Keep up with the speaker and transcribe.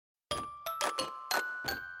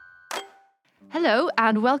Hello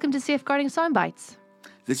and welcome to Safeguarding Soundbites.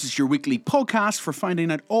 This is your weekly podcast for finding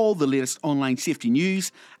out all the latest online safety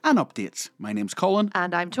news and updates. My name's Colin.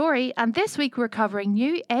 And I'm Tori, and this week we're covering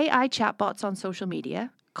new AI chatbots on social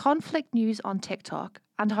media, conflict news on TikTok,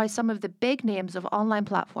 and how some of the big names of online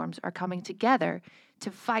platforms are coming together to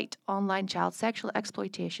fight online child sexual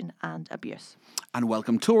exploitation and abuse. And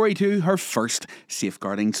welcome Tori to her first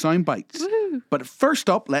Safeguarding Soundbites. Woo-hoo. But first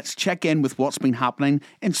up, let's check in with what's been happening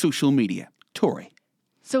in social media. Tori.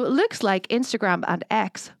 So it looks like Instagram and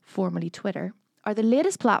X, formerly Twitter, are the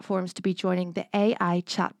latest platforms to be joining the AI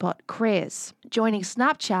chatbot craze, joining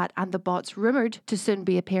Snapchat and the bots rumoured to soon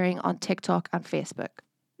be appearing on TikTok and Facebook.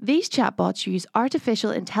 These chatbots use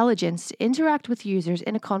artificial intelligence to interact with users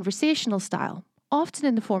in a conversational style, often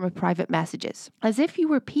in the form of private messages, as if you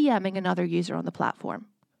were PMing another user on the platform.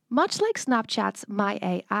 Much like Snapchat's My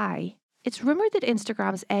AI, it's rumoured that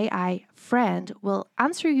Instagram's AI friend will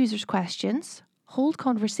answer users' questions, hold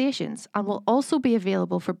conversations, and will also be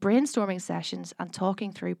available for brainstorming sessions and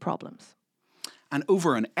talking through problems. And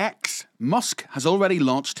over on X, Musk has already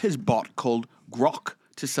launched his bot called Grok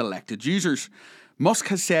to selected users. Musk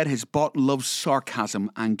has said his bot loves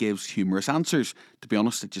sarcasm and gives humorous answers. To be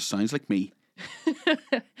honest, it just sounds like me.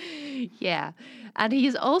 Yeah, and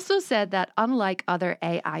he's also said that unlike other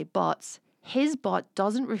AI bots, his bot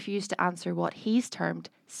doesn't refuse to answer what he's termed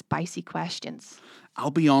spicy questions. I'll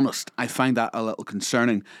be honest, I find that a little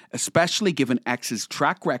concerning, especially given X's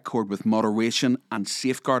track record with moderation and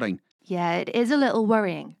safeguarding. Yeah, it is a little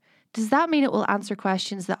worrying. Does that mean it will answer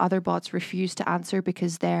questions that other bots refuse to answer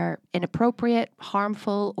because they're inappropriate,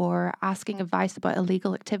 harmful, or asking advice about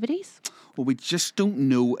illegal activities? Well, we just don't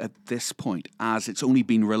know at this point, as it's only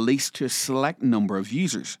been released to a select number of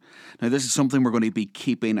users. Now, this is something we're going to be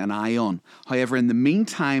keeping an eye on. However, in the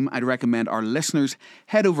meantime, I'd recommend our listeners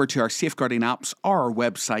head over to our safeguarding apps or our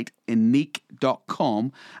website,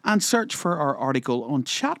 INEQE.com, and search for our article on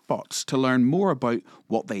chatbots to learn more about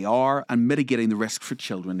what they are and mitigating the risk for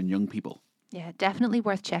children and young people. Yeah, definitely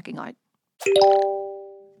worth checking out.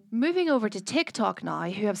 Moving over to TikTok now,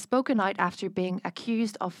 who have spoken out after being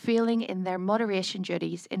accused of failing in their moderation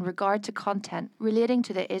duties in regard to content relating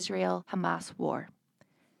to the Israel-Hamas war.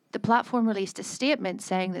 The platform released a statement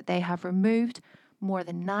saying that they have removed more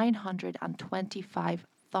than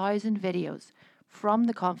 925,000 videos from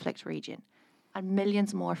the conflict region and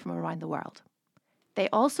millions more from around the world. They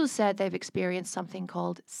also said they've experienced something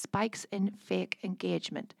called spikes in fake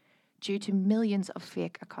engagement due to millions of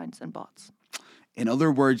fake accounts and bots. In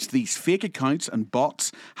other words, these fake accounts and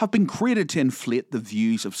bots have been created to inflate the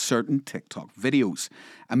views of certain TikTok videos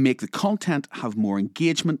and make the content have more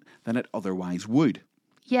engagement than it otherwise would.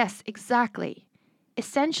 Yes, exactly.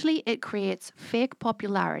 Essentially, it creates fake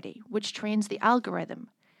popularity, which trains the algorithm,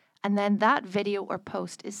 and then that video or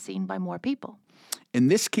post is seen by more people. In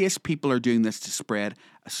this case, people are doing this to spread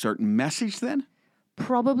a certain message then?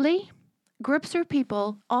 Probably. Groups or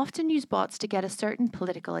people often use bots to get a certain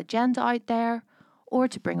political agenda out there, or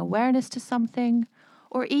to bring awareness to something,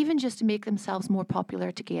 or even just to make themselves more popular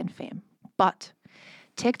to gain fame. But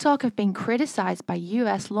TikTok have been criticised by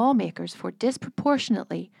US lawmakers for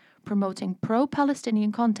disproportionately promoting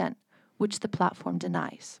pro-Palestinian content, which the platform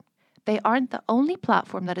denies. They aren't the only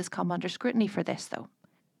platform that has come under scrutiny for this, though.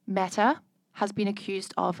 Meta has been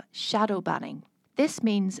accused of shadow banning. This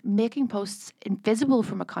means making posts invisible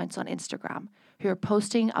from accounts on Instagram who are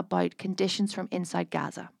posting about conditions from inside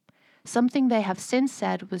Gaza, something they have since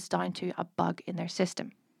said was down to a bug in their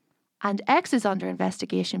system. And X is under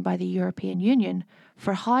investigation by the European Union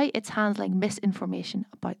for how it's handling misinformation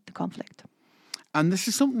about the conflict. And this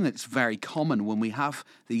is something that's very common when we have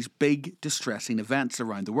these big distressing events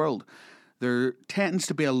around the world. There tends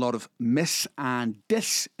to be a lot of mis- and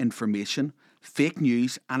disinformation, fake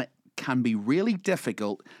news, and it can be really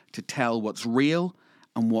difficult to tell what's real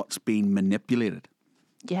and what's being manipulated.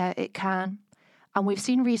 Yeah, it can. And we've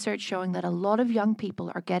seen research showing that a lot of young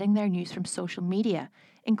people are getting their news from social media,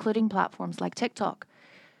 including platforms like TikTok.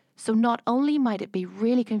 So not only might it be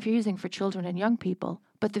really confusing for children and young people,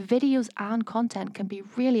 but the videos and content can be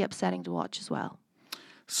really upsetting to watch as well.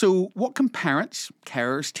 So what can parents,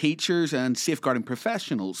 carers, teachers and safeguarding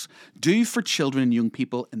professionals do for children and young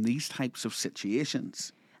people in these types of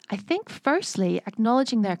situations? I think firstly,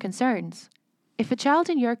 acknowledging their concerns. If a child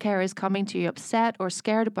in your care is coming to you upset or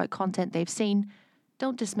scared about content they've seen,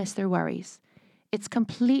 don't dismiss their worries. It's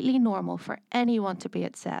completely normal for anyone to be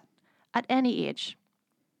upset, at any age.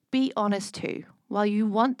 Be honest too. While you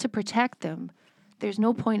want to protect them, there's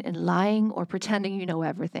no point in lying or pretending you know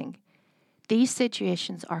everything. These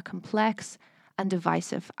situations are complex and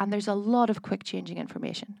divisive, and there's a lot of quick changing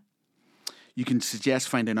information. You can suggest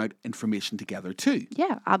finding out information together too.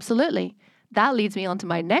 Yeah, absolutely. That leads me on to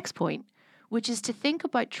my next point, which is to think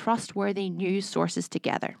about trustworthy news sources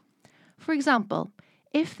together. For example,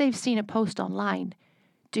 if they've seen a post online,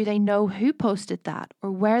 do they know who posted that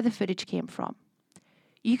or where the footage came from?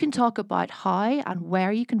 You can talk about how and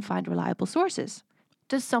where you can find reliable sources.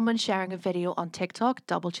 Does someone sharing a video on TikTok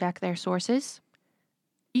double check their sources?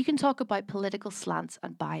 You can talk about political slants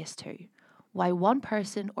and bias too. Why one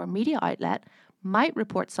person or media outlet might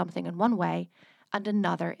report something in one way and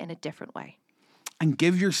another in a different way. And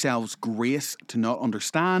give yourselves grace to not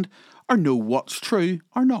understand or know what's true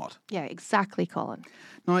or not. Yeah, exactly, Colin.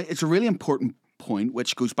 Now, it's a really important point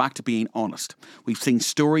which goes back to being honest. We've seen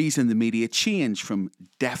stories in the media change from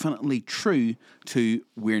definitely true to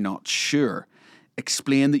we're not sure.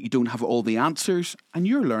 Explain that you don't have all the answers and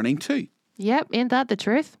you're learning too. Yep, ain't that the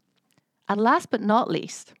truth? And last but not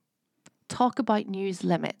least, talk about news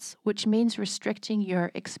limits, which means restricting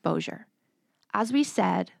your exposure. As we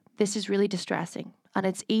said, this is really distressing and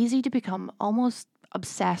it's easy to become almost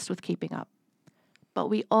obsessed with keeping up. But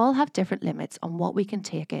we all have different limits on what we can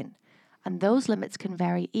take in, and those limits can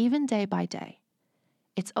vary even day by day.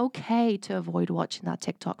 It's okay to avoid watching that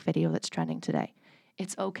TikTok video that's trending today.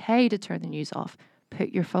 It's okay to turn the news off, put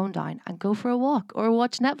your phone down and go for a walk or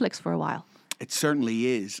watch Netflix for a while. It certainly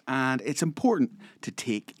is, and it's important to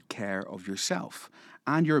take care of yourself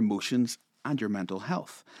and your emotions and your mental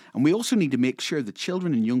health. And we also need to make sure that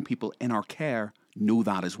children and young people in our care know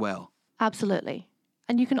that as well. Absolutely.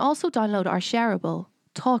 And you can also download our shareable,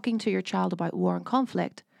 Talking to Your Child About War and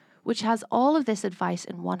Conflict, which has all of this advice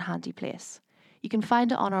in one handy place. You can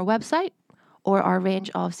find it on our website or our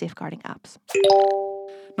range of safeguarding apps.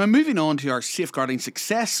 Now, moving on to our safeguarding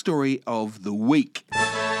success story of the week.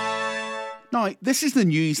 Now, this is the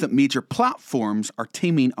news that major platforms are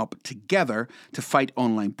teaming up together to fight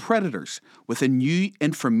online predators with a new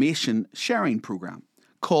information sharing program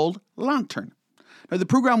called Lantern. Now, the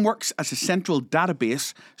program works as a central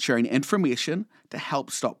database sharing information to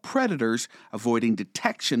help stop predators avoiding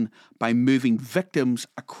detection by moving victims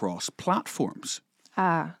across platforms.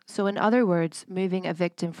 So in other words, moving a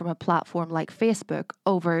victim from a platform like Facebook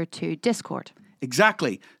over to Discord.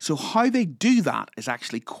 Exactly. So how they do that is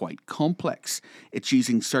actually quite complex. It's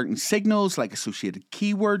using certain signals like associated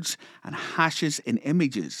keywords and hashes in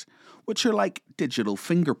images, which are like digital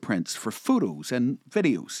fingerprints for photos and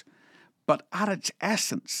videos. But at its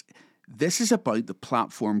essence, this is about the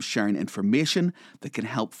platform sharing information that can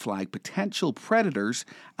help flag potential predators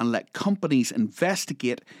and let companies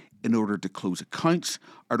investigate in order to close accounts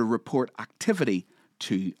or to report activity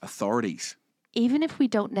to authorities. Even if we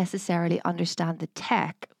don't necessarily understand the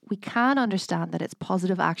tech, we can understand that it's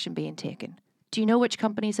positive action being taken. Do you know which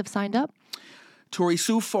companies have signed up? Tori,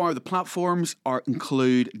 so far the platforms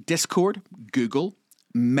include Discord, Google,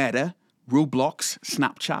 Meta, Roblox,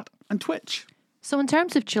 Snapchat and Twitch. So in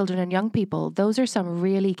terms of children and young people, those are some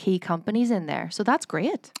really key companies in there. So that's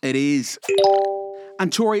great. It is.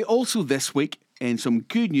 And Tori, also this week, in some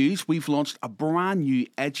good news, we've launched a brand new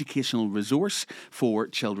educational resource for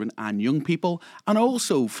children and young people and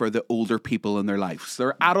also for the older people in their lives.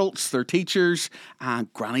 Their adults, their teachers,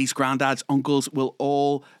 and grannies, granddads, uncles will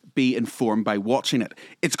all be informed by watching it.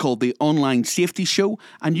 It's called the Online Safety Show,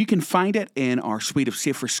 and you can find it in our suite of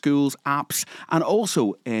Safer Schools apps and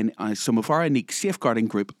also in some of our INEQE Safeguarding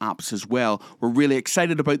Group apps as well. We're really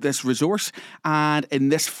excited about this resource, and in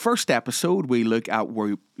this first episode, we look at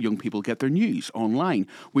where young people get their news online.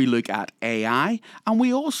 We look at AI, and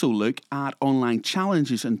we also look at online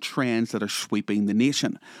challenges and trends that are sweeping the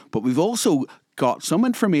nation. But we've also got some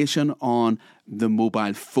information on the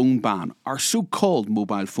mobile phone ban, our so-called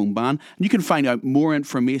mobile phone ban. And you can find out more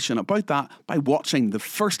information about that by watching the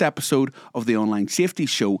first episode of the Online Safety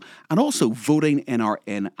Show and also voting in our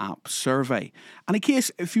in-app survey. And in case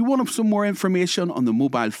if you want some more information on the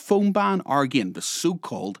mobile phone ban, or again, the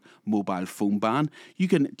so-called mobile phone ban, you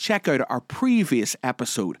can check out our previous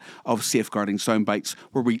episode of Safeguarding Soundbites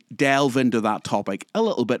where we delve into that topic a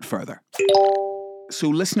little bit further. So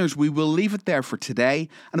listeners, we will leave it there for today.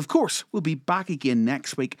 And of course, we'll be back again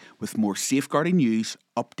next week with more safeguarding news,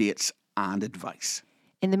 updates and advice.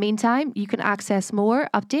 In the meantime, you can access more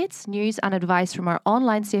updates, news and advice from our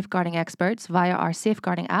online safeguarding experts via our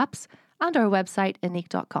safeguarding apps and our website,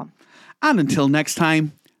 INEQE.com. And until next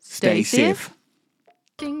time, stay safe.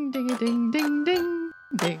 Ding, ding, ding, ding, ding,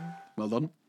 ding. Well done.